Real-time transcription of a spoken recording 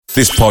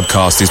This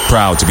podcast is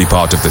proud to be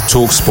part of the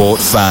TalkSport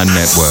Fan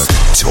Network.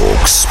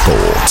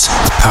 TalkSport.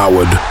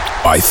 Powered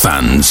by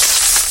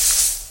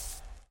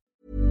fans.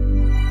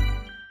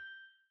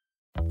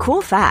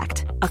 Cool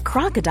fact, a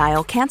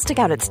crocodile can't stick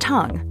out its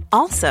tongue.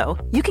 Also,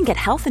 you can get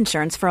health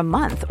insurance for a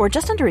month or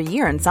just under a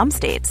year in some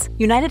states.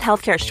 United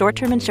Healthcare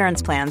short-term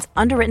insurance plans,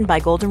 underwritten by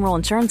Golden Rule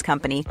Insurance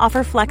Company,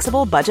 offer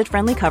flexible,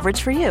 budget-friendly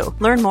coverage for you.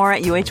 Learn more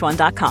at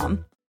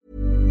uh1.com.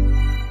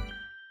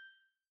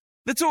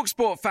 The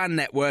TalkSport Fan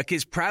Network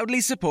is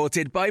proudly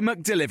supported by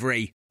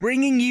McDelivery,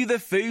 bringing you the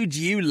food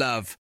you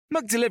love.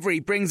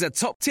 McDelivery brings a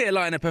top-tier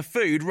lineup of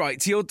food right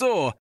to your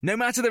door. No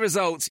matter the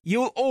result,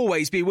 you'll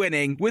always be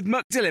winning with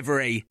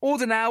McDelivery.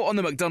 Order now on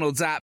the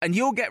McDonald's app and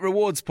you'll get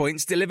rewards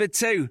points delivered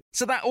too.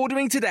 So that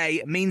ordering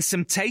today means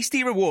some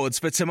tasty rewards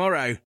for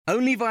tomorrow.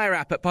 Only via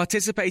app at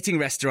participating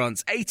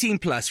restaurants. 18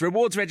 plus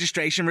rewards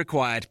registration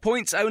required.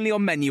 Points only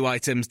on menu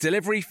items,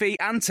 delivery fee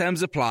and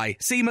terms apply.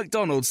 See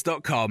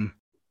mcdonalds.com.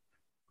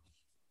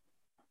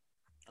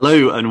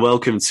 Hello and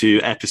welcome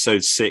to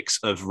episode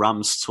 6 of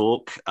Rams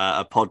Talk,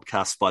 a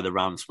podcast by the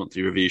Rams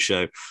Monthly Review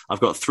Show. I've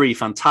got 3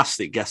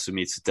 fantastic guests with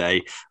me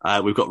today.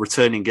 We've got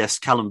returning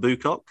guest Callum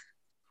Bucock.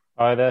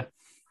 Hi there.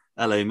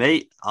 Hello,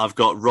 mate. I've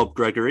got Rob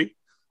Gregory.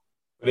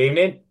 Good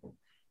evening.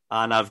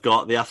 And I've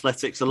got the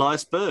Athletics'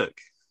 Elias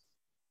Burke.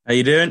 How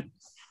you doing?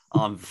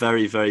 I'm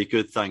very, very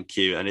good, thank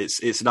you. And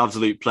it's an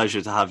absolute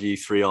pleasure to have you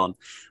 3 on.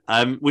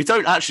 We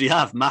don't actually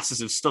have masses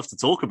of stuff to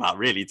talk about,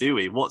 really, do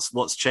we?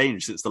 What's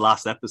changed since the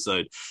last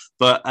episode?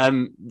 But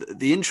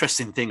the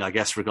interesting thing, I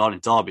guess,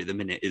 regarding Derby at the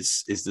minute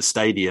is the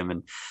stadium.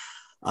 And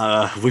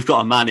we've got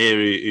a man here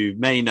who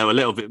may know a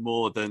little bit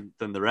more than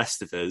the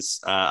rest of us.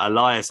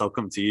 Elias, I'll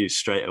come to you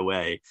straight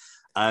away.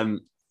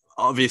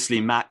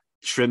 Obviously, Matt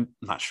Slater,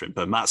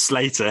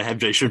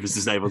 MJ Shrimp is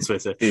his name on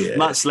Twitter. Yeah.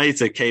 Matt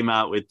Slater came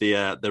out with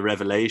the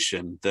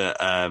revelation that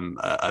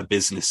a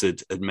business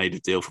had made a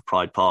deal for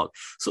Pride Park.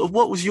 Sort of,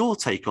 what was your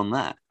take on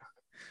that?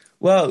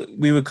 Well,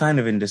 we were kind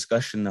of in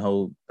discussion the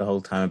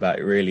whole time about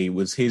it. Really, it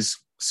was his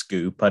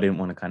scoop. I didn't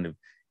want to kind of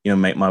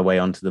make my way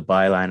onto the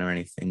byline or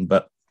anything,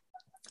 but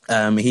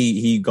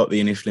he got the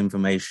initial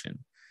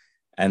information.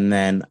 And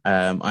then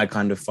I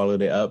kind of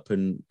followed it up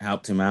and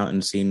helped him out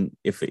and seen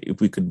if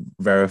we could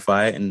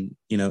verify it. And,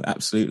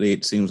 absolutely,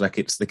 it seems like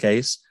it's the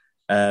case.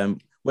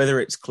 Whether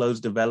it's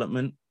closed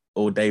development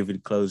or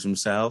David Close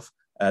himself,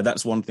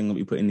 that's one thing that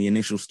we put in the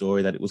initial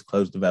story, that it was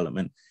closed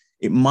development.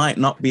 It might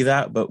not be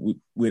that, but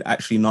we're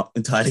actually not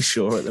entirely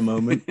sure at the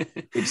moment.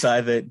 It's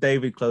either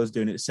David Close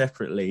doing it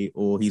separately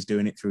or he's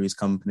doing it through his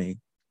company.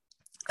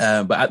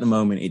 But at the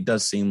moment, it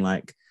does seem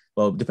like,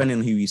 well, depending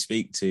on who you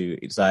speak to,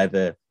 it's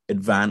either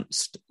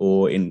advanced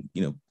or in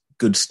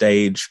good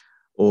stage,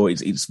 or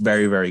it's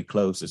very, very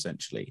close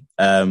essentially.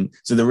 So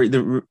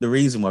the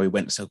reason why we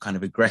went so kind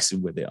of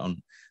aggressive with it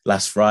on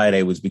last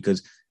Friday was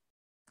because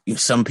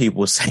some people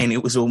were saying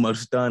it was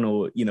almost done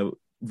or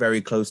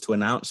very close to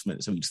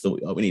announcement. So we just thought,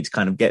 we need to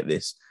kind of get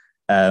this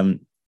get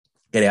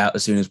it out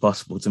as soon as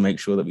possible to make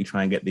sure that we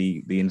try and get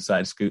the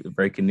inside scoop, the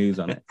breaking news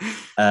on it.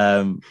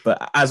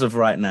 But as of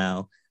right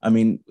now, I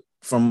mean,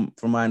 From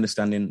my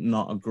understanding,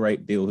 not a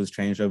great deal has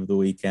changed over the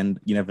weekend.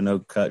 You never know.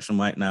 Kirchner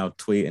might now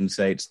tweet and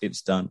say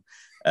it's done,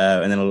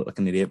 and then I'll look like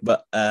an idiot.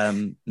 But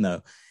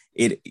no,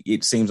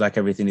 it seems like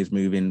everything is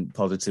moving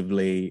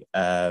positively.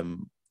 There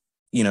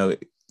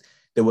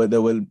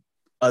were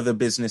other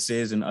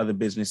businesses and other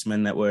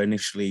businessmen that were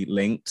initially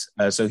linked.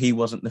 So he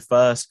wasn't the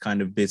first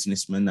kind of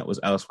businessman that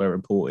was elsewhere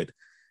reported.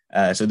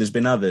 So there's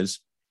been others.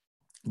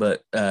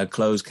 But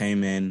Close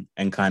came in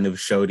and kind of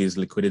showed his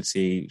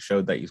liquidity,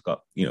 showed that he's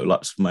got,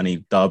 lots of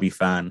money, Derby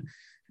fan,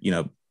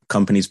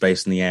 companies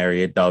based in the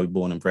area, Derby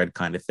born and bred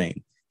kind of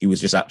thing. He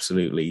was just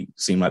absolutely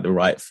seemed like the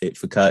right fit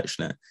for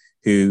Kirchner,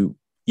 who,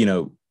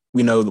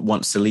 we know that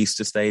wants to lease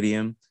the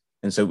stadium.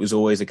 And so it was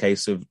always a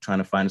case of trying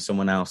to find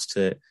someone else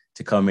to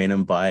come in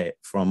and buy it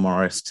from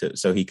Morris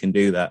so he can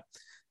do that.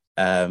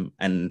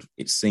 And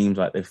it seems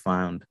like they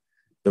found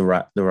the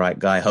right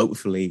guy.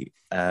 Hopefully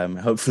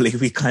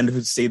we kind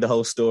of see the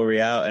whole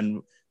story out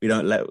and we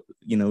don't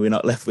we're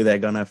not left with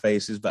egg on our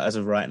faces. But as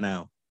of right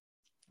now,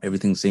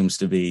 everything seems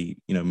to be,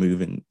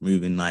 moving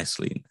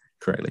nicely and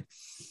correctly.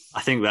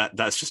 I think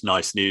that's just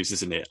nice news,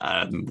 isn't it?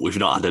 We've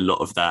not had a lot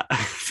of that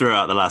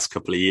throughout the last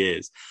couple of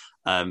years.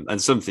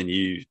 And something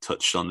you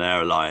touched on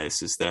there,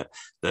 Elias, is that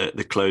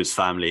the Close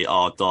family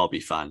are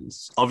Derby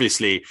fans.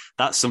 Obviously,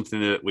 that's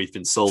something that we've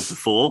been sold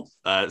before,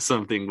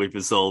 something we've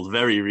been sold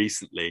very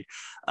recently.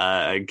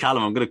 And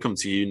Callum, I'm going to come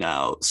to you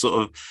now.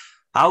 Sort of,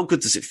 how good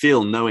does it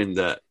feel knowing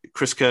that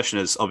Chris Kirchner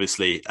is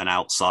obviously an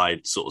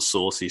outside sort of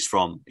source? He's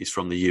from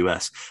the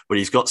US, but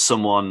he's got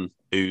someone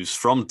who's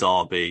from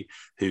Derby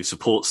who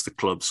supports the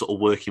club sort of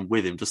working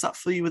with him. Does that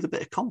fill you with a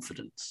bit of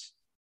confidence?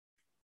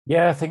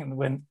 Yeah, I think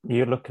when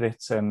you look at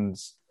it, and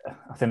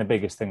I think the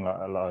biggest thing, like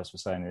Elias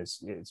was saying,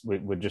 is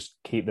we just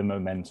keep the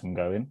momentum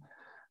going.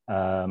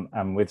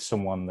 And with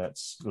someone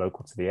that's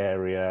local to the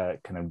area,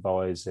 can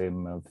advise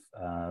him of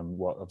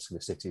what obviously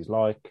the city's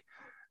like,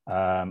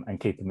 and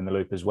keep him in the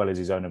loop as well as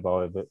his own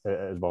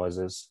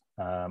advisors.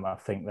 I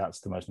think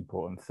that's the most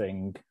important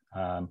thing.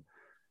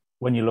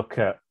 When you look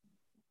at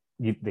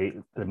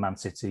the Man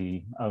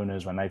City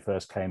owners, when they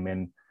first came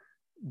in,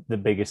 the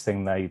biggest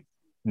thing they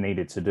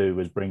needed to do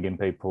was bring in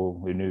people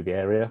who knew the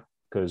area,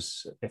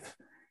 because if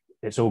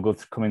it's all good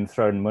coming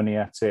throwing money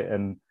at it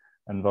and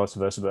vice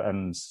versa, but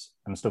and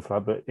stuff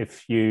like that. But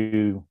if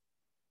you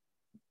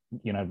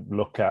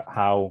look at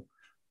how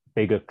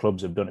bigger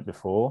clubs have done it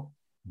before,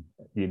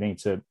 you need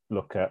to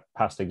look at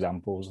past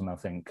examples. And I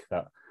think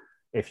that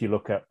if you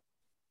look at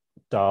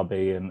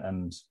Derby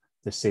and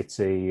the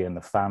city and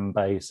the fan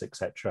base,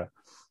 etc.,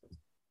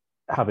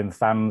 having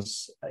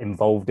fans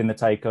involved in the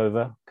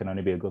takeover can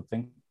only be a good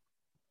thing.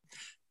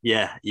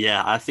 Yeah,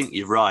 I think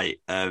you're right.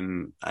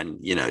 And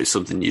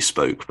something you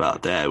spoke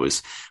about there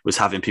was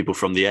having people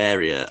from the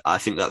area. I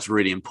think that's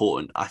really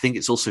important. I think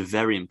it's also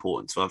very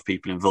important to have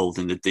people involved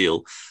in the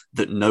deal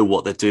that know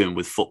what they're doing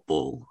with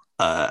football.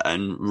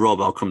 And Rob,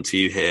 I'll come to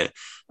you here.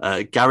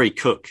 Gary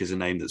Cook is a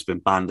name that's been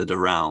bandied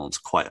around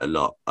quite a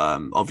lot.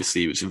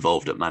 Obviously, he was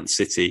involved at Man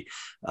City,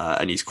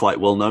 and he's quite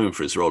well known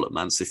for his role at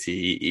Man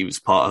City. He was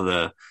part of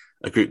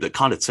a group that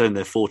kind of turned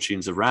their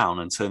fortunes around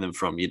and turned them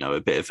from, a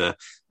bit of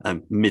a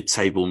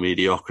mid-table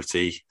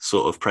mediocrity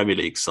sort of Premier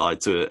League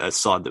side to a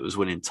side that was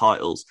winning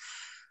titles.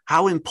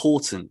 How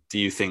important do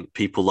you think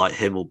people like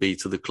him will be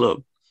to the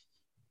club?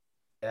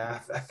 Yeah,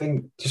 I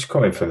think just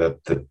coming from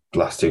the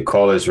last two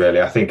callers, really,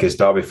 I think as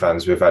Derby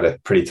fans, we've had a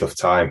pretty tough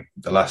time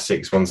the last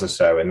 6 months or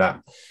so. And that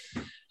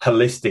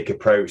holistic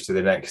approach to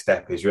the next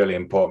step is really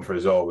important for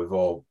us all. We've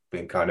all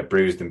been kind of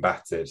bruised and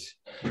battered,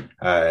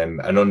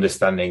 and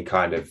understanding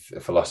kind of a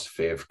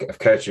philosophy of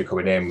Kirchner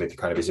coming in with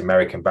kind of his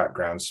American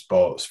background,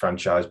 sports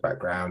franchise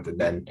background, and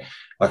then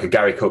like a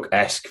Gary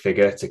Cook-esque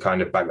figure to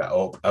kind of back that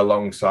up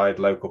alongside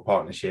local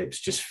partnerships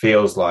just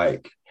feels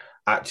like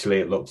actually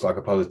it looks like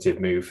a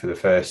positive move for the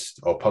first,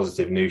 or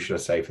positive news, should I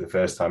say, for the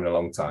first time in a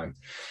long time.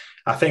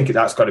 I think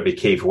that's got to be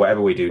key for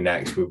whatever we do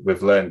next.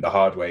 We've learned the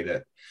hard way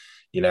that,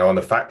 on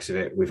the facts of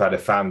it, we've had a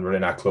fan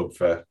running our club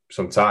for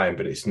some time,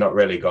 but it's not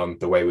really gone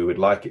the way we would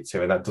like it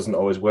to, and that doesn't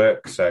always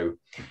work. So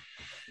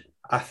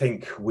I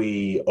think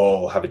we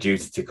all have a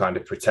duty to kind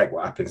of protect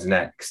what happens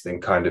next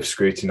and kind of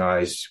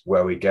scrutinise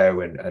where we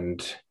go,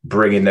 and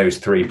bringing those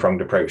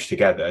three-pronged approach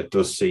together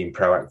does seem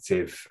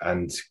proactive,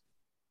 and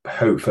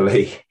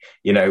hopefully,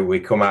 we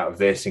come out of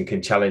this and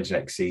can challenge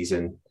next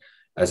season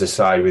as a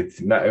side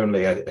with not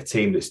only a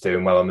team that's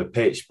doing well on the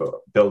pitch,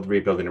 but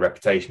rebuilding a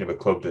reputation of a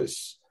club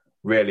that's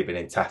really been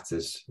in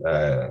tatters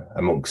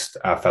amongst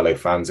our fellow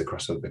fans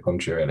across the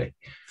country, really.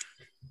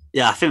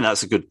 Yeah, I think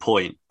that's a good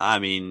point. I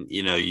mean,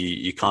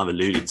 you kind of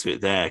alluded to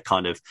it there,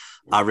 kind of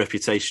our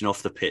reputation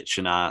off the pitch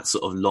and our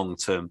sort of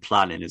long-term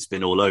planning has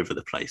been all over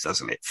the place,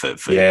 hasn't it,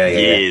 for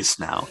years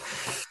now.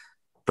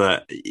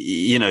 But,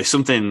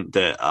 something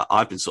that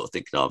I've been sort of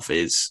thinking of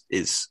is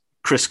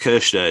Chris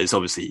Kirchner is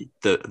obviously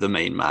the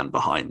main man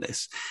behind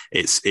this.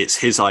 It's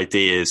his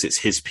ideas, it's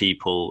his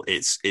people,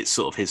 it's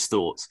sort of his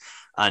thoughts.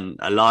 And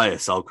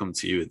Elias, I'll come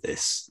to you with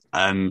this.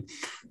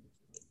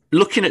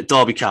 Looking at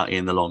Derby County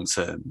in the long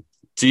term,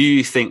 do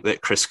you think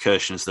that Chris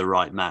Kirchner is the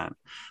right man?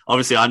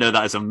 Obviously, I know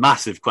that is a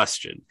massive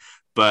question,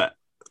 but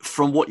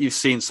from what you've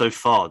seen so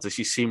far, does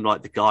he seem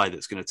like the guy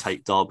that's going to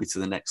take Derby to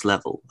the next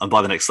level? And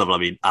by the next level, I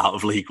mean out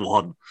of League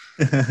One.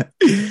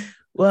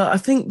 Well, I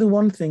think the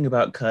one thing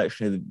about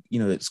Kirchner,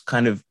 that's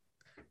kind of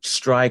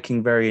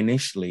striking very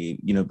initially,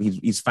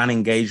 his fan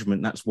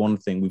engagement, that's one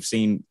thing. We've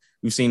seen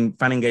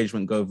fan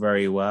engagement go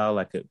very well,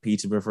 like at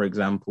Peterborough, for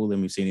example. Then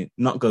we've seen it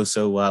not go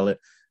so well at,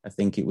 I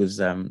think it was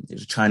a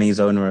Chinese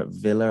owner at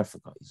Villa. I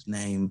forgot his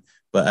name,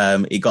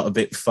 but it got a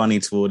bit funny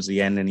towards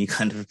the end, and he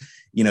kind of,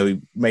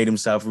 he made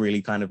himself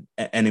really kind of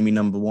enemy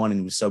number one, and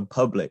he was so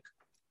public.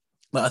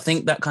 But I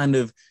think that kind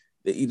of,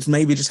 it's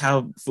maybe just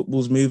how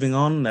football's moving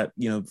on, that,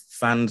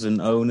 fans and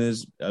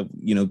owners,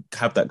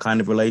 have that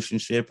kind of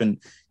relationship.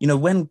 And,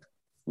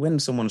 when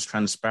someone's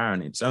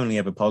transparent, it's only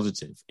ever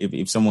positive.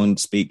 If someone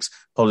speaks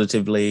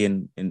positively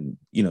and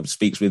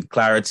speaks with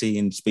clarity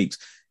and speaks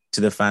to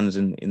the fans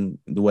in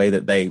the way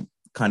that they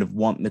kind of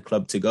want the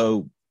club to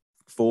go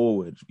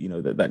forward,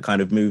 that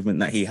kind of movement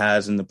that he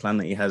has and the plan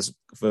that he has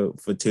for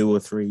 2 or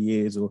 3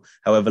 years or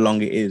however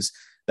long it is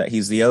that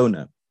he's the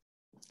owner,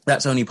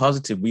 that's only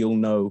positive. We all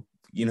know,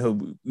 we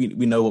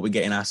know what we're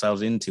getting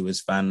ourselves into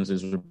as fans,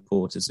 as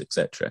reporters,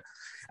 etc.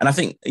 And I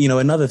think,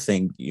 another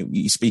thing,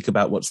 you speak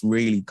about what's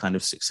really kind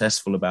of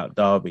successful about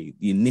Derby,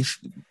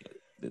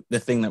 the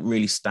thing that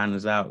really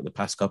stands out the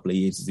past couple of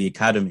years is the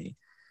academy.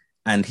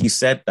 And he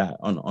said that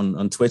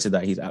on Twitter,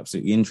 that he's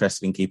absolutely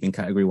interested in keeping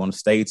Category 1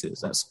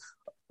 status.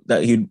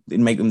 That he'd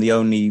make them the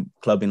only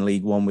club in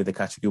League One with a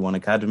Category 1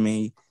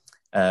 academy.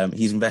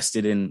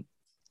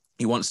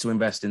 He wants to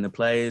invest in the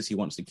players. He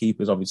wants to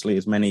keep obviously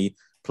as many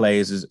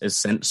players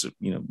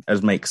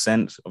as makes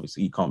sense.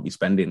 Obviously, you can't be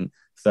spending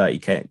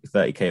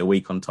 30k a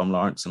week on Tom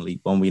Lawrence in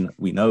League One.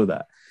 We know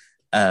that.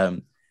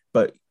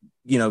 But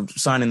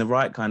signing the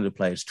right kind of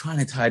players, trying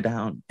to tie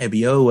down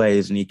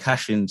Ebioways and your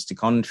cash-ins to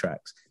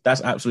contracts,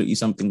 that's absolutely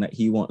something that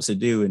he wants to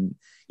do. And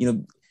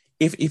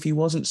if he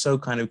wasn't so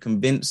kind of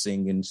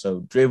convincing and so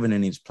driven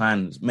in his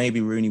plans,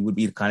 maybe Rooney would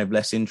be kind of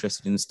less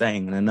interested in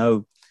staying. And I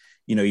know,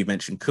 you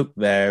mentioned Cook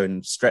there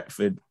and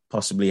Stretford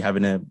possibly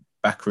having a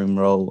backroom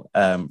role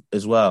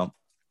as well.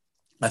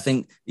 I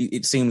think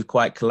it seems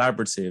quite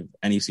collaborative,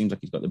 and he seems like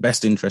he's got the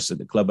best interests of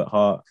the club at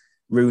heart.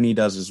 Rooney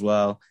does as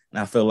well. And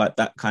I feel like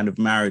that kind of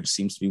marriage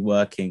seems to be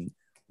working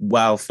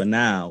well for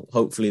now.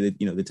 Hopefully,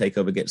 the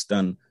takeover gets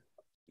done,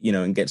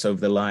 and gets over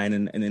the line,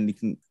 and then you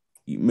can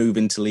move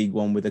into League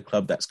One with a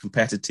club that's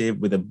competitive,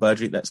 with a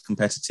budget that's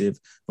competitive.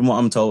 From what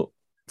I'm told,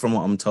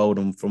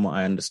 and from what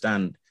I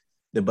understand,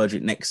 the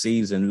budget next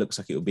season looks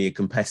like it will be a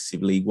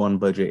competitive League One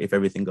budget if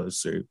everything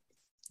goes through.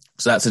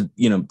 So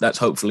that's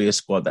hopefully a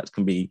squad that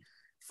can be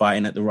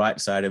fighting at the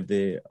right side of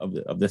the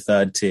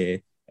third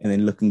tier, and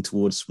then looking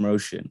towards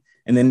promotion.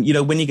 And then,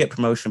 when you get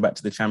promotion back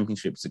to the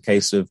Championship, it's a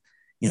case of,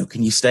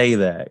 can you stay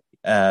there?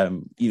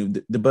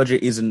 The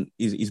budget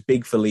is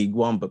big for League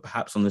One, but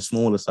perhaps on the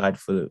smaller side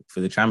for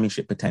the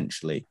Championship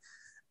potentially.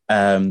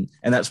 And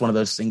that's one of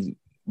those things.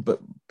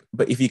 But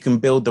if you can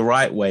build the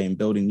right way and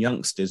building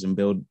youngsters and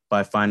build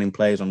by finding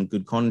players on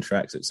good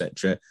contracts,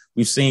 etc.,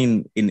 we've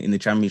seen in the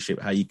Championship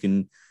how you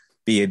can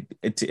be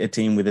a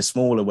team with a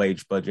smaller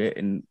wage budget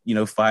and,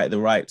 fight at the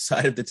right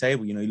side of the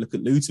table. You look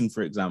at Luton,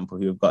 for example,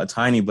 who have got a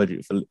tiny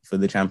budget for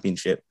the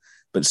Championship,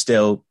 but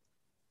still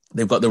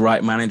they've got the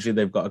right manager,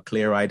 they've got a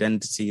clear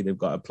identity, they've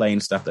got a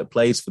playing staff that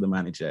plays for the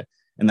manager.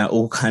 And that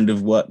all kind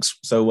of works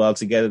so well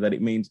together that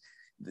it means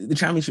the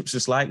Championship's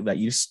just like that.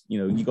 You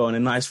go on a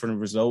nice run of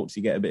results,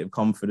 you get a bit of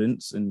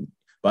confidence,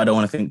 but I don't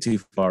want to think too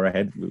far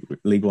ahead with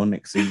League One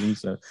next season.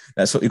 So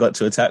that's what you got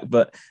to attack.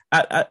 But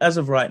as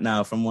of right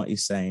now, from what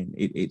he's saying,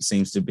 it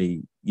seems to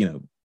be,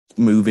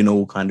 moving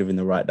all kind of in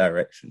the right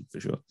direction for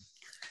sure.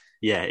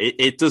 Yeah,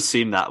 it does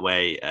seem that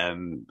way.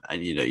 And,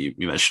 you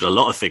mentioned a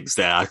lot of things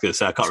there. I could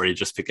say I can't really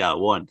just pick out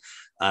one.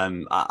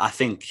 I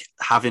think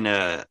having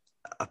a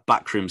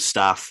backroom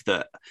staff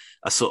that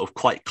are sort of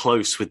quite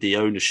close with the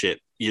ownership,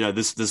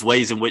 there's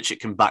ways in which it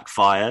can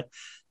backfire.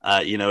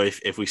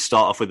 If we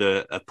start off with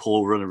a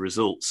poor run of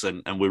results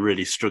and we're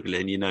really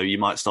struggling, you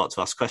might start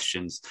to ask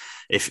questions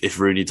if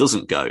Rooney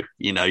doesn't go.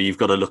 You've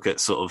got to look at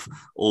sort of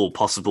all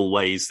possible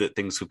ways that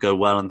things could go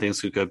well and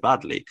things could go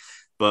badly.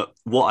 But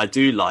what I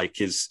do like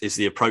is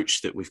the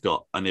approach that we've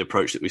got and the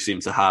approach that we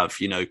seem to have.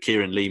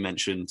 Kieran Lee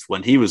mentioned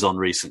when he was on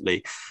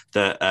recently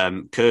that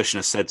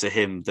Kirshner said to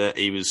him that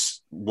he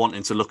was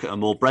wanting to look at a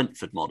more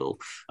Brentford model.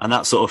 And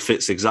that sort of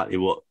fits exactly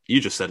what you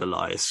just said,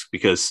 Elias,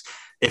 because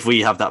if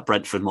we have that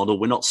Brentford model,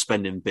 we're not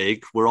spending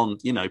big. We're on,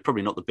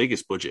 probably not the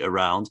biggest budget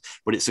around,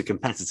 but it's a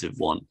competitive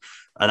one.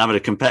 And having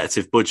a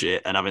competitive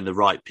budget and having the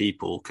right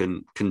people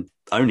can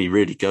only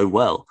really go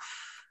well.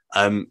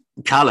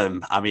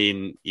 Callum,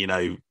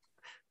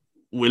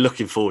 we're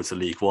looking forward to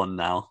League One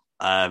now.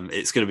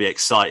 It's going to be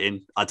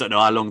exciting. I don't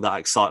know how long that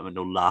excitement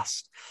will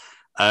last.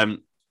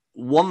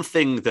 One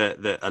thing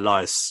that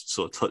Elias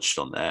sort of touched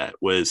on there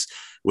was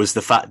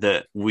the fact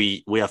that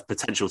we have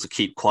potential to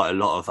keep quite a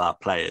lot of our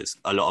players,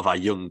 a lot of our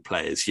young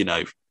players.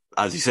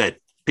 As you said,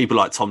 people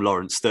like Tom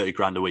Lawrence, 30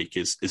 grand a week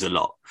is a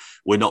lot.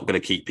 We're not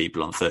going to keep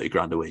people on 30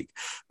 grand a week.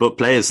 But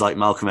players like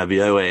Malcolm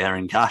Ebiowei,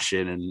 Aaron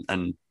Cashin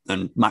and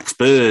Max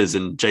Burrs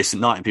and Jason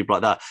Knight and people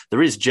like that,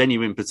 there is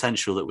genuine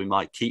potential that we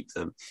might keep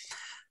them.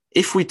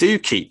 If we do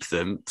keep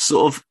them,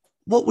 sort of,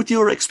 what would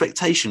your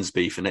expectations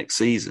be for next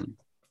season?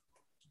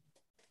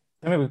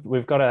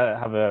 We've got to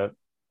have a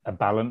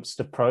balanced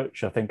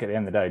approach. I think at the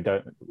end of the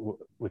day,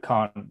 we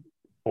can't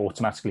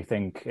automatically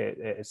think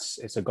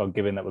it's a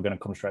God-given that we're going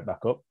to come straight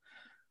back up,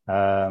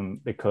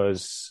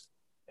 because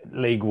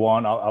League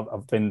One,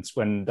 I've been,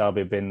 when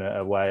Derby have been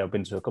away, I've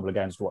been to a couple of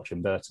games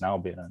watching Burton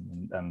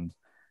Albion, and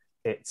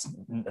it's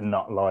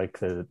not like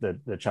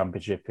the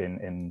Championship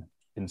in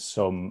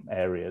some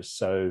areas.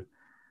 So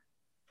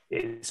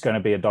it's going to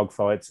be a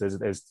dogfight.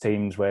 There's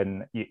teams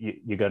when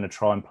you're going to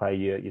try and play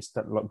your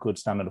good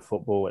standard of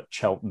football at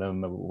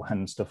Cheltenham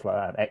and stuff like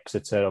that.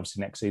 Exeter,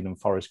 obviously next season,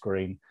 Forest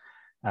Green.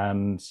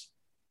 And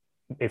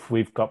if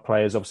we've got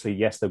players, obviously,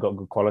 yes, they've got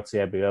good quality,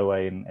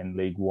 Ebiowei in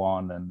League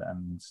One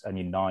and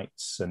your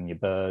Knights and your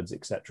Birds,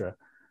 etc.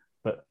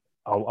 But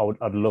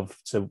I'd love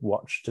to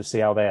watch to see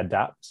how they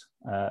adapt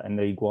in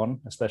League One,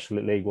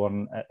 especially League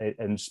One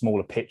in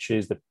smaller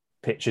pitches, the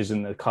pitches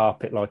and the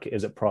carpet like it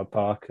is at Pride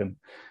Park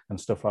and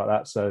stuff like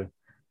that. So,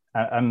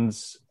 and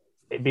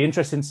it'd be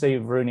interesting to see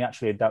if Rooney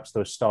actually adapts to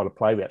the style of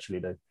play we actually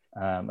do.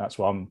 That's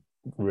what I'm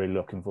really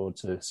looking forward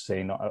to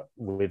seeing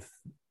with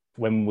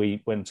when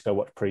we went to go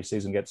watch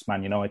pre-season against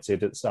Man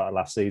United at the start of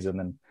last season,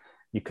 and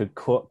you could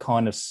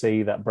kind of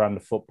see that brand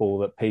of football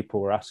that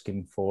people were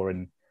asking for.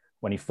 And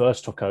when he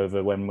first took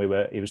over,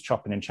 he was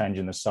chopping and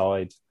changing the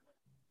side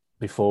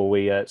before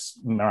we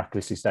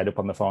miraculously stayed up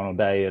on the final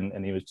day,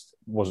 and he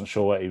wasn't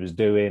sure what he was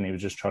doing. He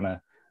was just trying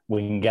to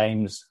win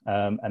games.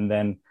 And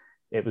then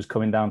it was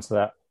coming down to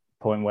that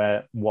point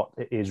where what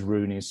is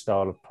Rooney's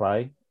style of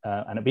play.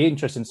 And it'd be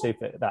interesting to see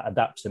if that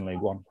adapts in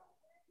League One.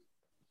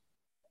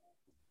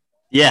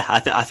 Yeah, I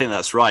think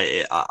that's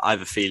right. I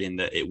have a feeling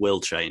that it will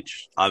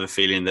change. I have a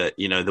feeling that,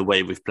 the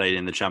way we've played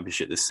in the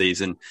Championship this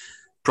season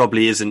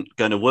probably isn't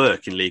going to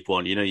work in League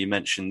One. You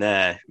mentioned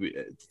there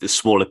the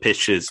smaller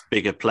pitches,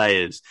 bigger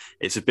players.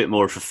 It's a bit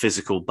more of a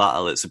physical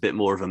battle. It's a bit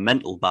more of a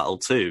mental battle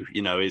too.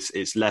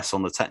 It's less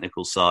on the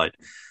technical side.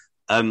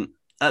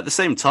 At the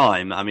same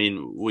time, I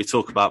mean, we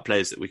talk about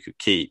players that we could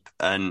keep,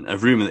 and a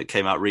rumor that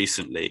came out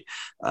recently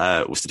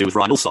was to do with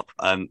Ryan Allsop.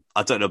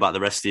 I don't know about the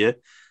rest of you.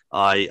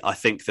 I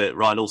think that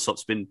Ryan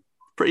Allsop's been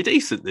pretty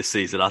decent this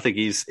season. I think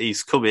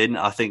he's come in.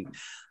 I think,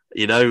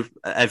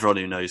 everyone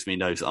who knows me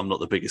knows I'm not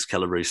the biggest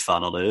Kelle Roos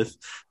fan on earth,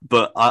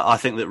 but I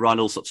think that Ryan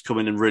Allsop's come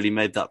in and really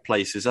made that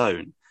place his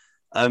own.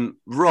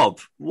 Rob,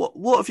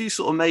 what have you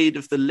sort of made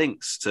of the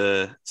links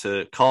to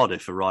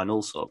Cardiff for Ryan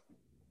Allsop?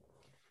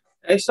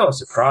 It's not a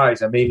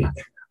surprise. I mean,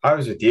 I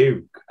was with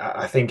you.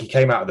 I think he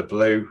came out of the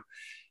blue.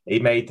 He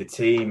made the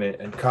team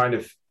and kind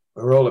of,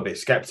 we're all a bit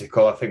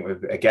sceptical. I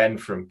think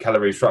from Kelle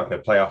Roos right from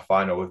the playoff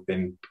final, we've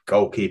been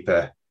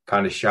goalkeeper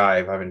kind of shy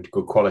of having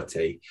good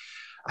quality.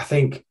 I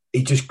think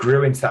he just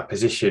grew into that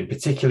position,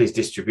 particularly his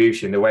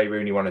distribution, the way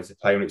Rooney wanted to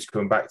play when it was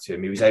coming back to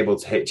him. He was able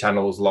to hit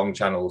long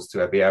channels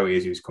to Obioi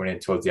as he was coming in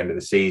towards the end of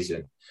the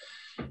season.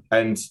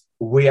 And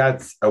we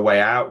had a way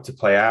out to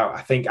play out.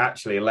 I think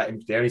actually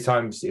the only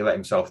times he let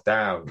himself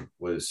down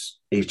was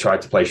he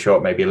tried to play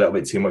short, maybe a little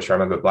bit too much. I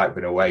remember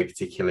Blackburn away,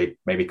 particularly,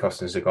 maybe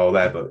costing us a goal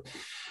there. But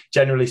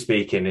generally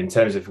speaking, in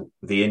terms of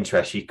the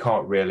interest, you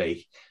can't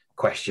really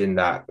question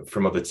that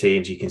from other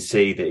teams. You can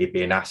see that he'd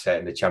be an asset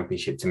in the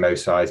Championship to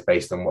most sides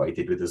based on what he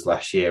did with us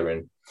last year.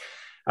 And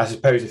I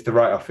suppose if the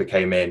right offer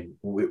came in,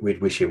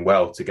 we'd wish him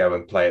well to go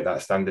and play at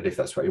that standard if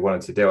that's what he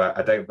wanted to do.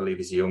 I don't believe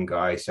he's a young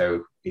guy,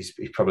 so he's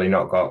probably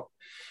not got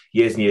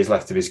years and years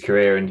left of his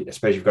career, and I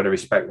suppose you've got to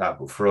respect that.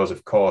 But for us,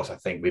 of course, I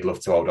think we'd love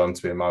to hold on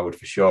to him. I would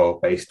for sure,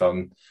 based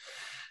on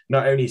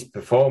not only his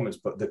performance,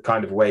 but the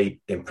kind of way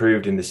he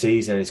improved in the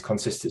season, his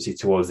consistency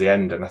towards the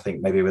end. And I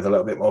think maybe with a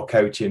little bit more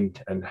coaching,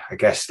 and I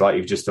guess like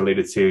you've just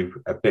alluded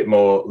to, a bit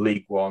more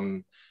League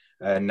One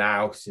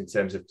now in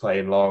terms of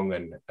playing long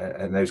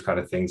and those kind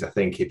of things, I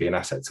think he'd be an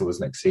asset to us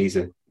next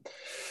season.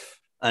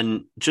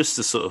 And just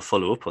to sort of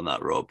follow up on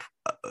that, Rob,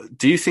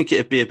 do you think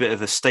it'd be a bit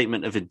of a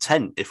statement of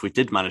intent if we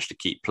did manage to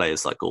keep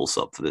players like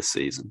Allsop for this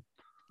season?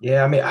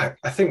 Yeah, I mean,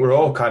 I think we're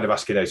all kind of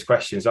asking those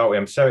questions, aren't we?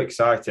 I'm so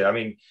excited. I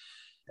mean,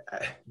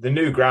 the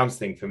new grounds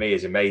thing for me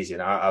is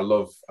amazing.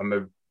 I'm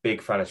a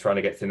big fan of trying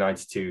to get to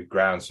 92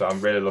 grounds, so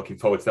I'm really looking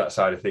forward to that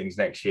side of things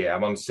next year.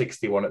 I'm on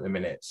 61 at the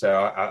minute,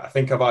 so I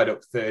think I've eyed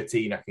up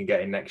 13 I can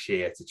get in next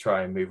year to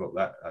try and move up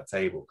that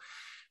table.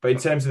 But in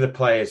terms of the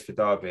players for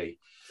Derby,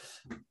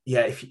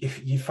 yeah,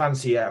 if you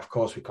fancy, of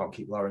course we can't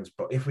keep Lawrence,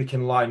 but if we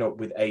can line up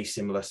with a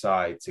similar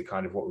side to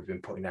kind of what we've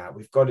been putting out,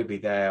 we've got to be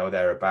there or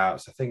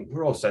thereabouts. I think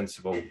we're all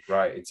sensible,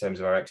 right, in terms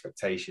of our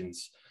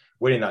expectations.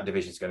 Winning that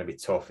division is going to be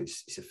tough.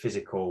 It's a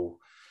physical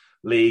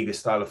league. The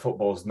style of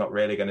football is not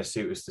really going to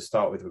suit us to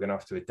start with. We're going to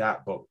have to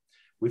adapt, but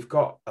we've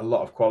got a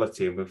lot of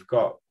quality, and we've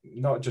got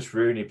not just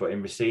Rooney, but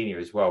in Rosenior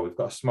as well. We've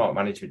got a smart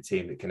management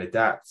team that can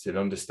adapt and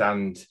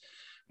understand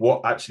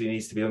what actually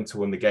needs to be done to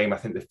win the game. I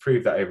think they've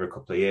proved that over a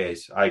couple of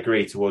years. I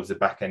agree, towards the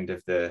back end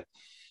of the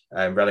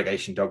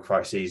relegation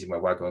dogfight season where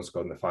Waghorn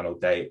scored on the final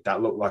day,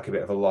 that looked like a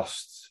bit of a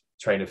lost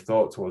train of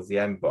thought towards the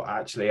end. But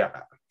actually, I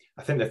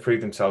think they've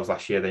proved themselves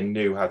last year. They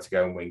knew how to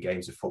go and win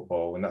games of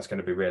football, and that's going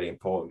to be really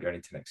important going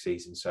into next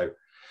season. So,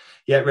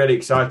 yeah, really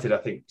excited. I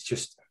think it's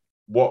just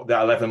what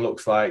that 11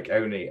 looks like.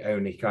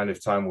 Only kind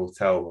of time will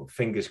tell.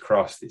 Fingers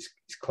crossed it's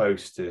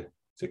close to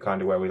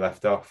kind of where we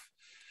left off.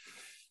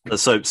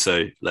 Let's hope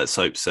so.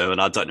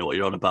 And I don't know what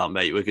you're on about,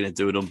 mate. We're going to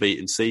do an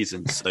unbeaten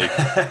season. So,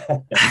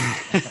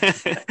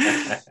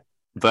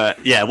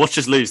 but yeah, watch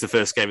us lose the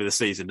first game of the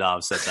season. Now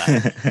I've said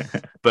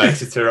that. But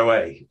Exeter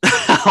away.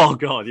 Oh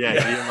God, yeah.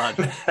 Can you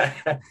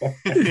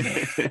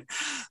imagine?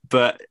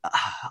 But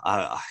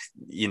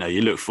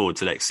you look forward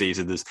to next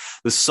season. There's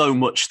so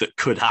much that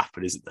could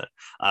happen, isn't there?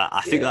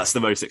 I think that's the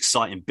most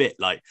exciting bit.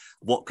 Like,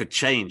 what could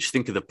change?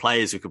 Think of the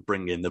players we could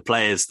bring in, the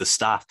players, the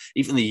staff,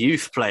 even the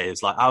youth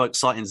players. Like, how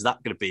exciting is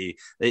that going to be?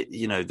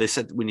 They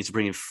said we need to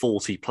bring in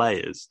 40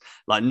 players.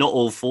 Like, not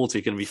all 40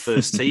 are going to be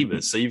first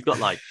teamers. So you've got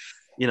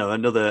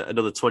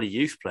another 20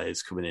 youth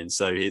players coming in.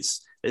 So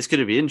it's going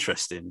to be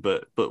interesting.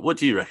 But what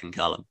do you reckon,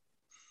 Callum?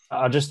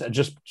 Just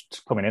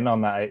coming in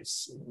on that,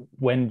 it's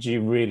when do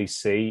you really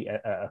see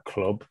a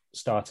club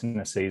starting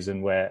a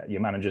season where your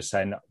manager's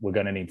saying we're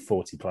going to need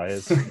 40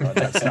 players? Like,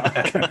 that's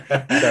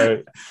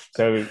not,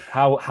 so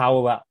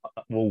how that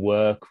will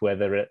work,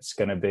 whether it's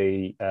going to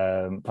be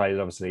players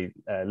obviously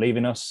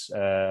leaving us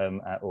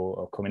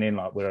or coming in,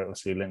 like we're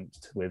obviously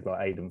linked with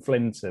like Aidan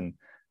Flint and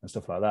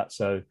stuff like that.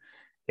 So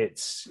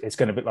it's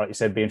going to be, like you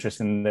said, be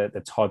interesting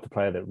the type of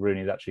player that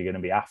Rooney is actually going to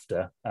be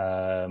after,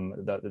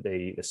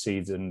 the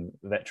seasoned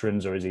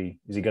veterans, or is he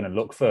going to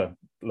look for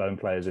lone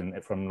players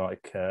from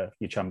like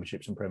your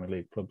Championships and Premier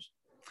League clubs?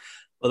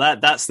 Well,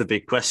 that's the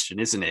big question,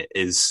 isn't it?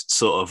 Is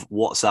sort of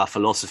what's our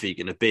philosophy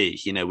going to be?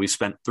 You know, we've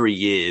spent 3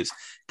 years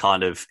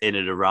kind of in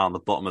and around the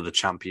bottom of the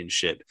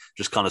championship,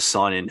 just kind of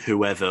signing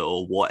whoever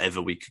or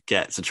whatever we could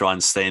get to try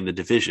and stay in the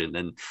division.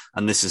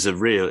 And this is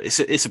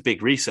it's a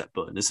big reset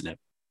button, isn't it?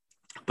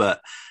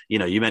 But, you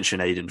know, you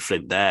mentioned Aiden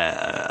Flint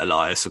there,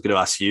 Elias. I'm going to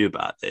ask you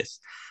about this.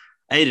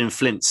 Aiden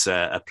Flint's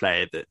a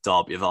player that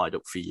Derby have eyed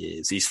up for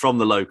years. He's from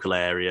the local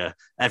area.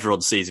 Everyone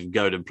sees him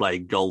going and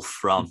playing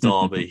golf around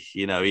Derby.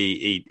 You know,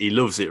 he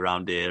loves it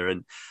around here,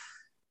 and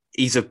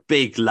he's a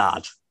big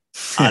lad.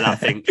 And I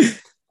think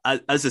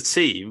as a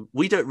team,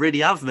 we don't really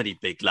have many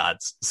big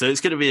lads. So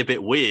it's going to be a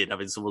bit weird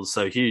having someone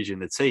so huge in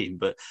the team.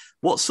 But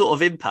what sort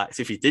of impact,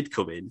 if he did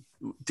come in,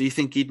 do you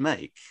think he'd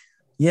make?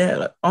 Yeah,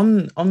 like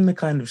on the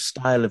kind of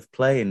style of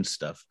play and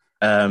stuff.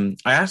 I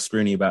asked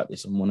Rooney about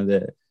this on one of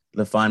the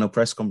final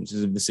press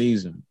conferences of the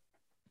season.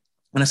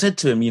 And I said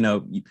to him, you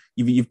know,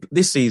 you've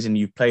this season,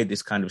 you've played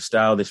this kind of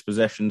style, this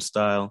possession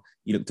style.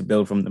 You look to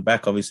build from the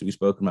back. Obviously, we've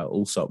spoken about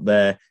Allsop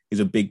there.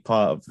 He's a big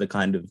part of the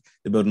kind of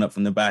the building up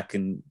from the back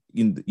and,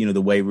 you know,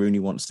 the way Rooney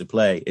wants to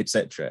play,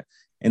 etc.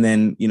 And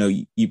then, you know,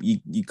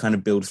 you kind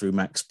of build through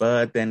Max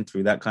Bird, then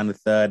through that kind of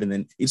third. And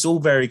then it's all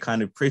very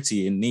kind of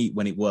pretty and neat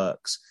when it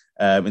works.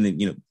 And then,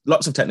 you know,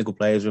 lots of technical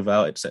players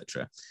without,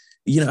 etc.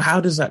 You know,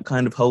 how does that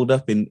kind of hold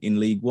up in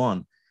League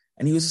One?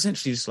 And he was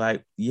essentially just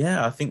like,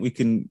 yeah, I think we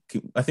can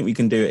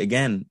do it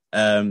again.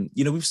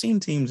 You know, we've seen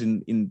teams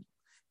in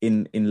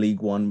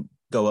League One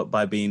go up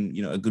by being,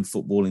 you know, a good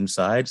footballing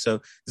side.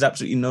 So there's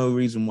absolutely no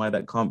reason why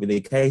that can't be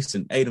the case.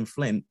 And Aiden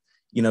Flint,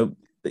 you know,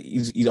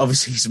 he's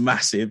obviously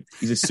massive.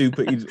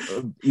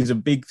 He's a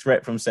big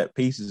threat from set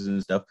pieces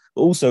and stuff.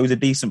 But also he's a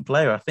decent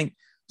player. I think,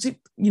 was it,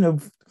 you know,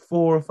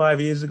 4 or 5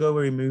 years ago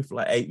where he moved for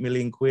like 8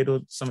 million quid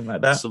or something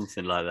like that.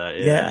 Something like that,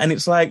 yeah. Yeah, and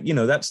it's like, you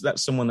know, that's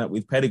someone that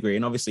with pedigree,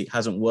 and obviously it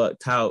hasn't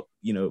worked out,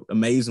 you know,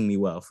 amazingly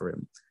well for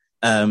him.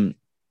 But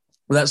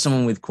that's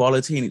someone with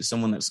quality, and it's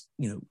someone that's,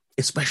 you know,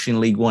 especially in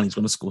League One, he's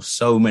going to score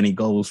so many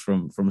goals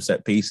from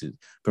set pieces,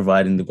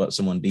 providing they've got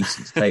someone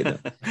decent to take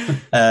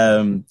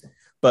them.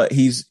 But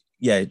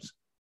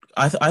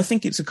I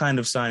think it's a kind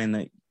of signing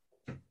that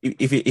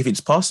if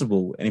it's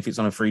possible and if it's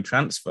on a free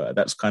transfer,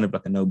 that's kind of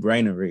like a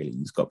no-brainer, really.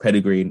 He's got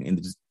pedigree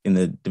in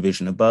the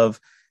division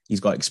above. He's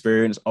got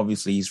experience.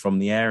 Obviously, he's from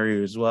the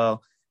area as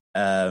well.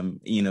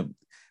 You know,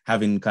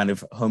 having kind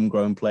of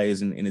homegrown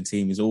players in a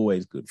team is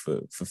always good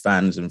for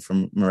fans and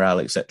for morale,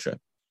 etc.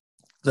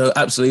 So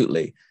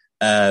absolutely.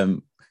 But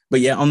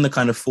yeah, on the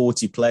kind of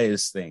 40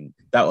 players thing,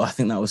 I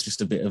think that was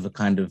just a bit of a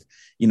kind of,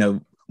 you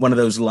know, one of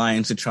those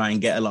lines to try and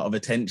get a lot of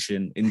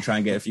attention and try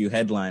and get a few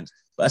headlines.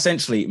 But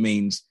essentially it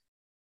means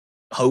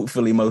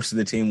hopefully most of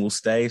the team will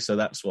stay. So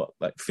that's what,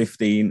 like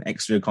 15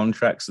 extra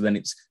contracts. So then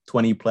it's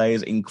 20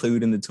 players,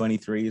 including the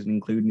 23s and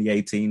including the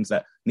 18s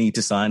that need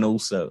to sign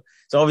also.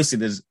 So obviously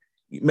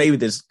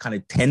there's kind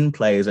of 10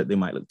 players that they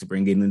might look to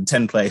bring in, and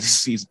 10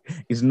 players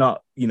is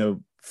not, you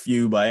know,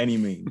 few by any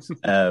means.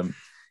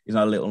 It's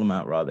not a little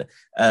amount rather.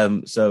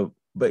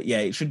 But yeah,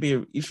 it should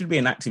be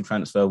an active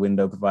transfer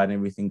window, providing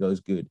everything goes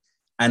good.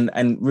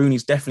 And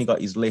Rooney's definitely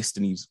got his list,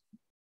 and he's,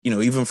 you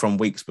know, even from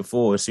weeks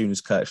before, as soon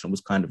as Kirchner was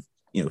kind of,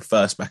 you know,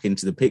 first back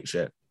into the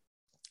picture,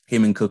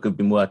 him and Cook have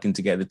been working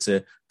together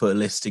to put a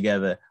list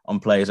together on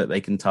players that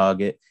they can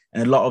target.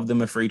 And a lot of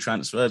them are free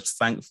transfers,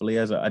 thankfully,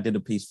 as I did a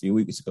piece a few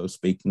weeks ago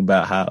speaking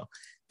about how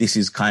this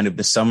is kind of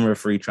the summer of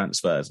free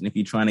transfers. And if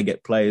you're trying to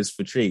get players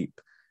for cheap,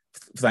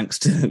 thanks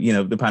to, you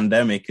know, the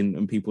pandemic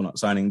and people not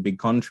signing big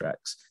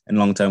contracts and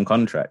long-term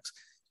contracts,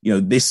 you know,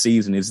 this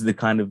season is the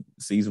kind of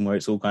season where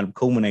it's all kind of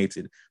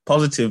culminated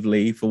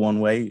positively for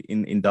one way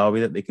in Derby,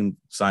 that they can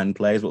sign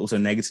players, but also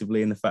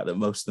negatively in the fact that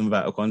most of them are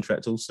out of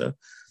contract also.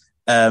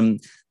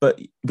 But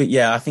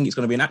yeah, I think it's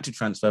going to be an active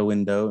transfer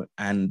window,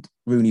 and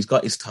Rooney's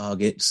got his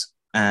targets,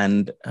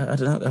 and I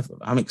don't know,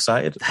 I'm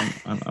excited.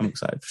 I'm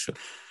excited for sure.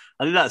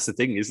 I think that's the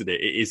thing, isn't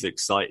it? It is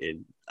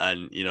exciting.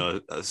 And, you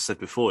know, as I said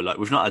before, like,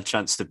 we've not had a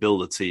chance to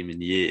build a team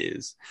in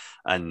years,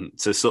 and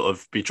to sort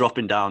of be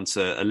dropping down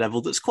to a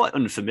level that's quite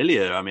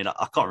unfamiliar. I mean,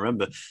 I can't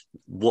remember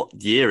what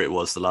year it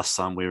was the last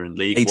time we were in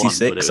League 86,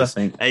 One. 86, I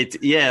think.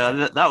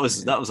 Yeah, that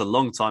was a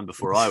long time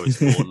before I was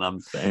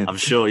born. I'm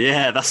sure.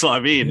 Yeah, that's what I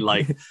mean.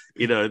 Like,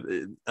 you know,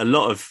 a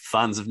lot of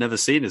fans have never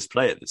seen us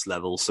play at this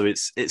level. So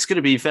it's going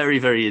to be very,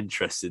 very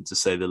interesting, to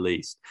say the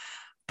least.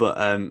 But,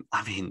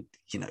 I mean,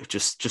 you know,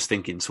 just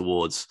thinking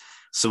towards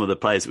some of the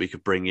players that we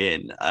could bring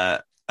in,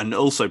 and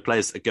also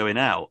players that are going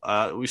out.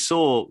 We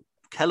saw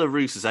Kelle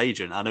Roos's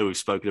agent. I know we've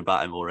spoken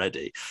about him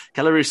already.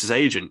 Kelle Roos's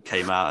agent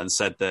came out and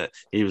said that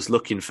he was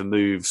looking for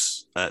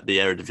moves at the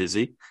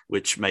Eredivisie,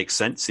 which makes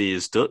sense. He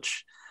is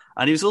Dutch.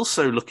 And he was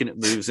also looking at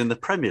moves in the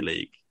Premier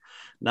League.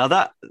 Now,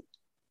 that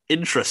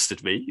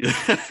interested me,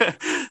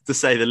 to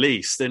say the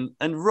least. And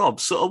Rob,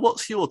 sort of,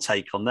 what's your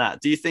take on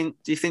that? Do you think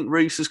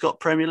Roos has got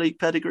Premier League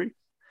pedigree?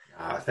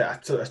 I think I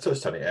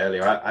touched on it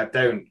earlier. I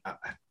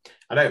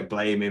don't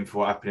blame him for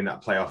what happened in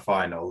that playoff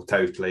final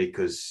totally,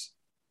 because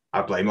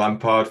I blame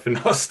Lampard for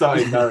not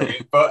starting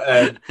Norwich.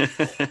 But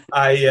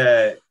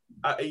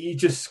he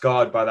just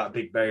scarred by that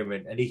big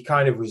moment, and he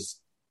kind of was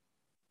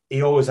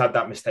he always had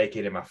that mistake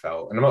in him, I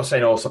felt. And I'm not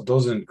saying Allsop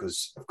doesn't,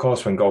 because, of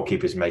course, when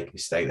goalkeepers make a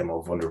mistake, they're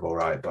more vulnerable,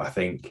 right? But I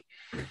think,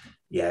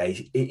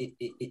 I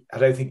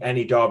don't think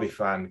any Derby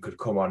fan could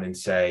come on and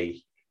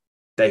say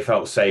they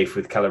felt safe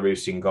with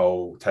Calarusi in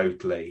goal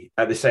totally.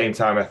 At the same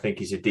time, I think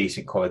he's a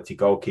decent quality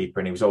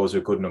goalkeeper, and he was always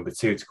a good number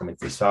 2 to come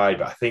into the side.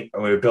 But I think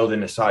when we were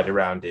building a side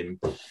around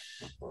him,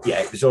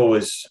 it was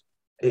always...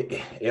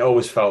 It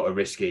always felt a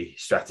risky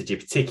strategy,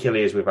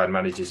 particularly as we've had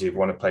managers who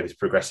want to play this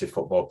progressive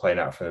football, playing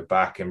out from the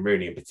back, and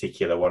Rooney in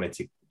particular wanted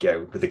to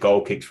go with the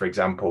goal kicks, for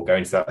example, go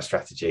into that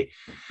strategy.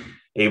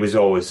 It was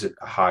always a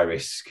high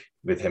risk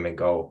with him in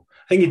goal.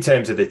 I think in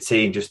terms of the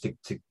team, just to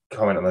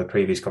comment on the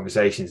previous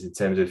conversations, in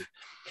terms of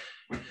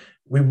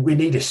we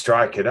need a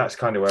striker. That's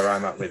kind of where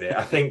I'm at with it.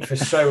 I think for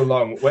so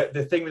long,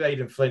 the thing with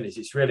Aidan Flint is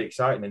it's really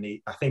exciting, and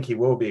I think he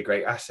will be a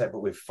great asset,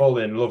 but we've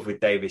fallen in love with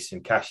Davis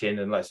and Cash in,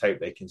 and let's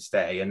hope they can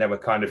stay. And then we're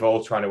kind of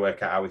all trying to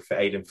work out how we fit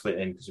Aidan Flint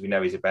in, because we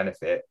know he's a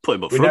benefit. Put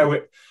him up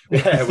front.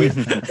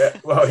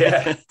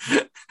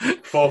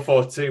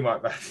 4-4-2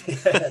 might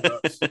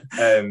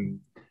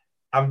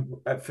be.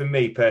 For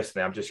me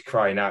personally, I'm just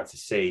crying out to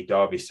see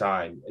Derby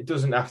sign. It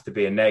doesn't have to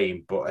be a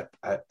name, but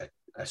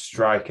a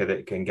striker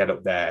that can get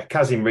up there.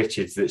 Kazim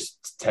Richards, that's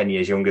 10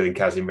 years younger than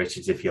Kazim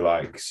Richards, if you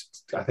like.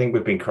 I think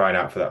we've been crying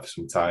out for that for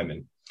some time,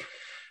 and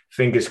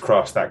fingers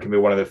crossed that can be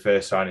one of the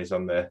first signings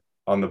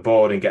on the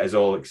board and get us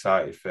all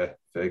excited for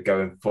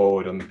going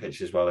forward on the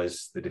pitch as well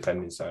as the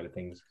defending side of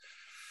things.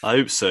 I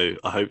hope so.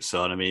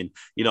 And I mean,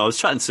 I was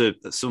chatting to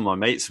some of my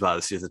mates about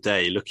this the other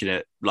day, looking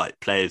at like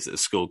players that have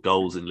scored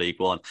goals in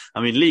League One.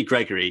 I mean, Lee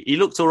Gregory, he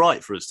looked all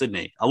right for us, didn't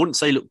he? I wouldn't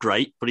say he looked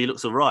great, but he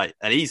looks all right.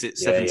 And he's at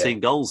 17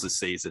 goals this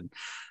season.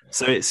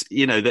 So it's,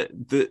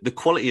 the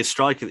quality of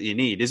striker that you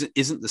need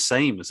isn't the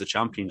same as the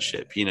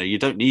Championship. You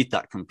don't need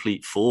that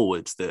complete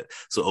forward that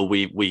sort of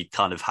we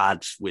kind of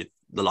had with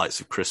the likes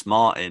of Chris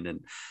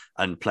Martin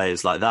and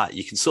players like that.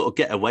 You can sort of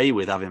get away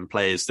with having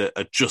players that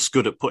are just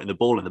good at putting the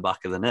ball in the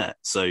back of the net.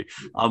 So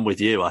I'm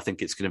with you. I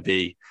think it's going to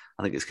be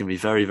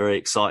very, very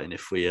exciting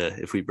if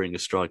we bring a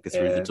striker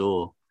through the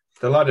door.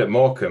 The lad at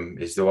Morecambe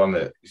is the one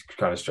that is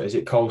kind of, is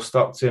it Cole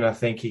Stockton? I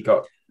think he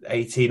got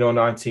 18 or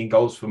 19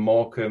 goals for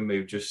Morecambe,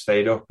 who just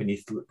stayed up. And you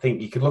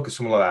think you could look at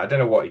someone like that. I don't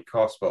know what he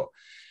cost, but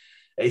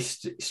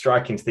it's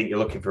striking to think you're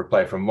looking for a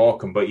player from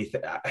Morecambe. But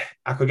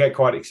I could get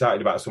quite excited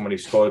about someone who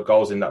scored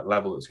goals in that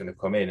level that's going to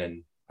come in,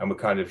 and we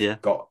kind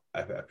of got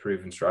a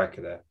proven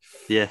striker there.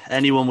 Yeah,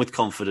 anyone with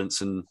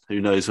confidence and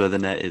who knows where the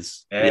net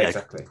is. Yeah.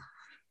 Exactly.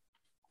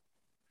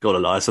 God,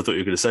 Elias, I thought you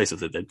were going to say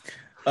something then.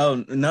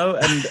 Oh no,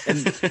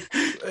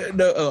 and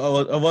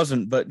no, I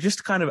wasn't. But just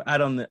to kind of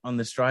add on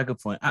the striker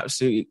point,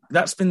 absolutely,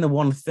 that's been the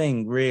one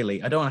thing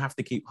really. I don't have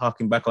to keep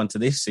harking back onto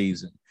this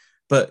season,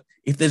 but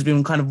if there's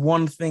been kind of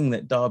one thing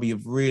that Derby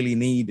have really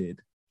needed,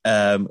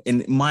 and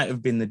it might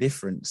have been the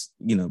difference,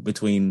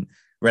 between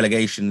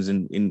relegations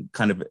and in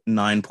kind of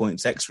 9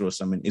 points extra or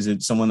something, is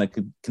it someone that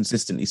could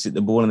consistently sit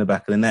the ball in the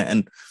back of the net.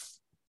 And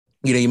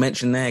you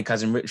mentioned there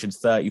Kazim Richards,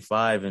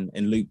 35,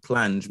 and Luke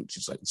Plange, which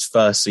is like his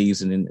first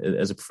season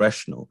as a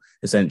professional,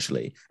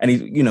 essentially.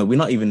 And we're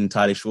not even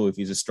entirely sure if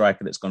he's a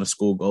striker that's going to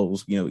score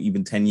goals,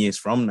 even 10 years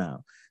from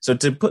now. So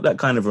to put that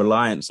kind of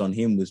reliance on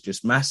him was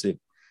just massive.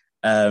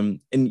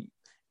 And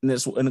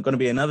there's going to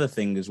be another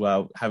thing as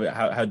well.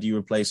 How do you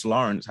replace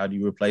Lawrence? How do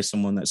you replace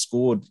someone that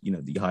scored,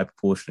 the high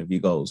proportion of your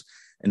goals?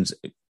 And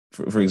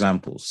for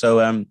example,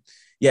 so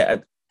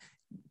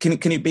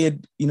can it be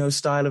a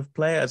style of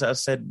play? As I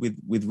said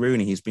with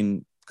Rooney, he's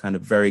been kind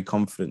of very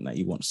confident that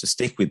he wants to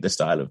stick with the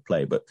style of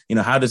play. But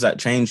how does that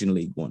change in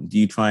League One? Do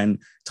you try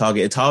and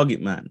target a target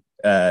man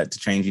to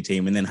change your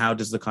team, and then how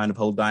does the kind of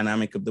whole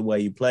dynamic of the way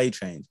you play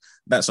change?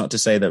 That's not to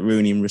say that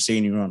Rooney and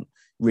Rossini aren't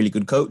really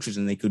good coaches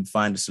and they could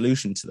find a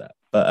solution to that.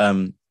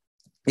 But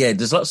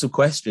there's lots of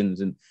questions,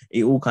 and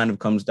it all kind of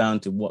comes down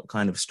to what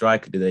kind of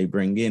striker do they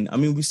bring in. I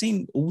mean, we've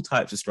seen all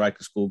types of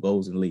strikers score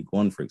goals in League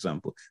One, for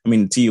example. I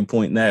mean, to your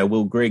point there,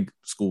 Will Grigg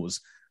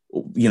scores,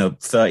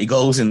 30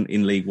 goals in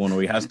League One,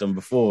 or he has done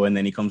before, and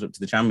then he comes up to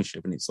the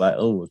Championship and it's like,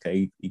 oh,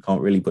 okay, you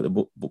can't really put the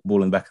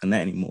ball in the back of the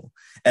net anymore.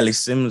 Ellis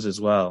Sims as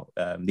well,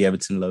 the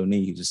Everton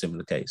loanee, who's a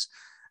similar case.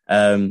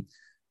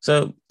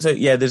 So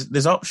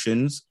there's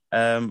options,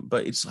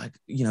 but it's like,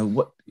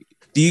 what...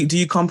 Do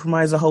you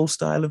compromise the whole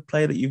style of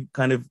play that you've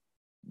kind of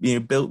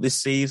built this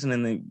season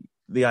and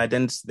the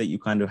identity that you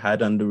kind of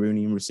had under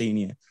Rooney and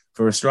Rossini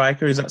for a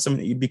striker? Is that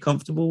something that you'd be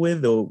comfortable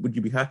with, or would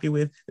you be happy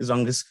with as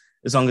long as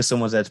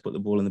someone's there to put the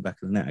ball in the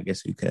back of the net? I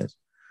guess who cares?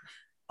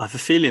 I have a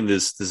feeling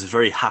there's a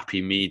very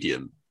happy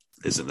medium,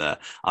 isn't there?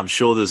 I'm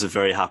sure there's a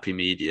very happy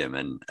medium,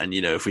 and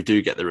if we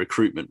do get the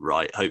recruitment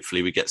right,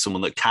 hopefully we get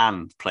someone that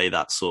can play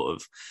that sort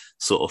of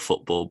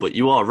football. But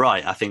you are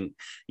right. I think,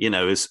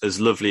 as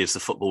lovely as the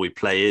football we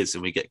play is,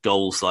 and we get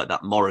goals like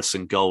that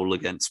Morrison goal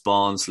against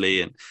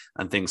Barnsley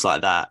and things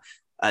like that,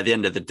 at the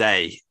end of the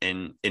day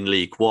in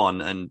League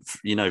One, and,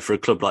 for a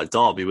club like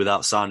Derby,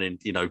 without sounding,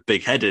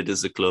 big-headed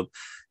as a club,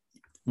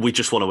 we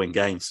just want to win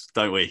games,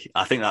 don't we?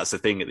 I think that's the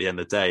thing at the end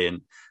of the day.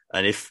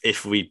 And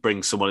if we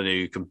bring someone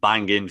who can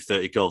bang in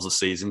 30 goals a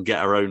season, get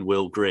our own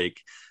Will Grigg,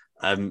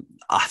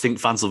 I think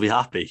fans will be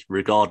happy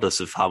regardless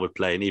of how we're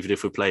playing. Even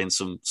if we're playing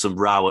some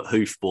row at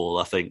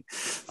hoofball,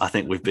 I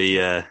think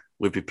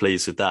we'd be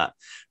pleased with that.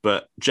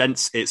 But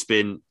gents, it's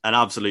been an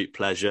absolute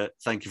pleasure.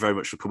 Thank you very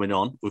much for coming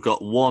on. We've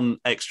got one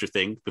extra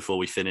thing before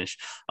we finish.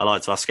 I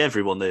like to ask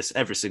everyone this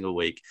every single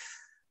week.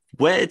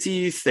 Where do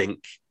you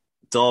think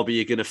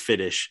Derby are going to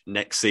finish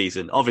next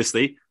season?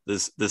 Obviously,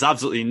 there's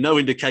absolutely no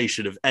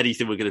indication of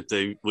anything we're going to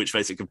do, which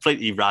makes it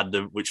completely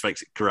random, which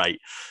makes it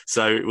great.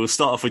 So we'll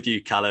start off with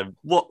you, Callum.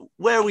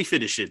 Where are we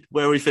finishing?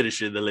 Where are we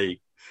finishing in the league?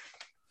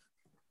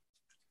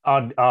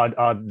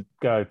 I'd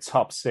go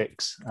top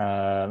 6.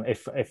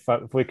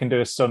 If we can do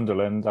a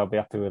Sunderland, I'll be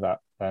happy with that.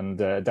 And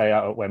a day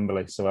out at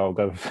Wembley, so I'll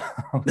go.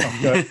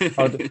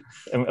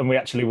 And we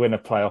actually win a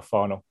playoff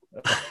final.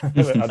 I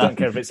don't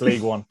care if it's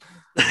League One.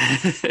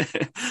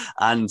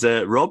 And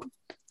Rob?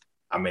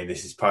 I mean,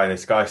 this is pie in the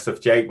sky stuff,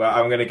 Jake, but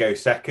I'm going to go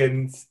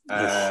second.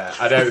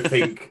 I don't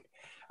think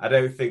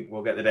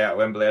we'll get the day out at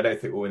Wembley. I don't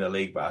think we'll win the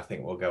league, but I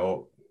think we'll go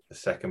up to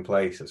second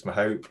place. That's my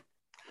hope.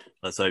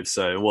 Let's hope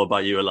so. What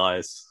about you,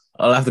 Elias?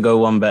 I'll have to go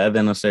one better,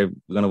 then I'll say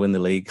we're going to win the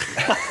league.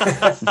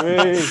 That's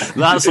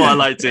what I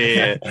like to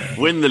hear.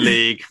 Win the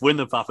league, win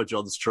the Papa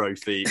John's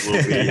trophy.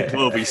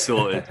 We'll be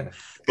sorted.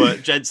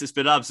 But gents, it's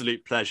been an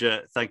absolute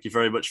pleasure. Thank you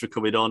very much for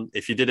coming on.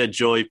 If you did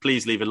enjoy,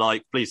 please leave a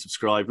like, please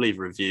subscribe, leave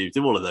a review,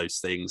 do all of those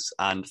things.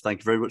 And thank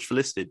you very much for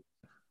listening.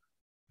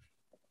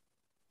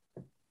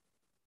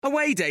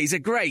 Away days are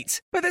great,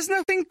 but there's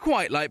nothing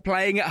quite like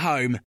playing at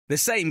home. The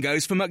same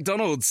goes for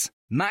McDonald's.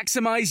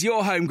 Maximise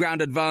your home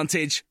ground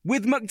advantage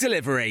with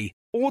McDelivery.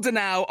 Order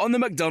now on the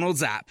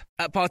McDonald's app.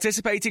 At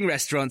participating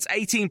restaurants,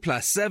 18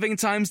 plus serving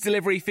times,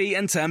 delivery fee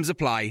and terms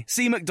apply.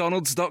 See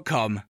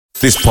mcdonalds.com.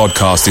 This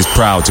podcast is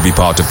proud to be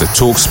part of the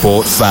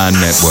TalkSport Fan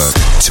Network.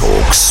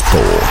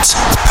 TalkSport.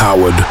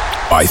 Powered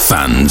by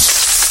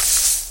fans.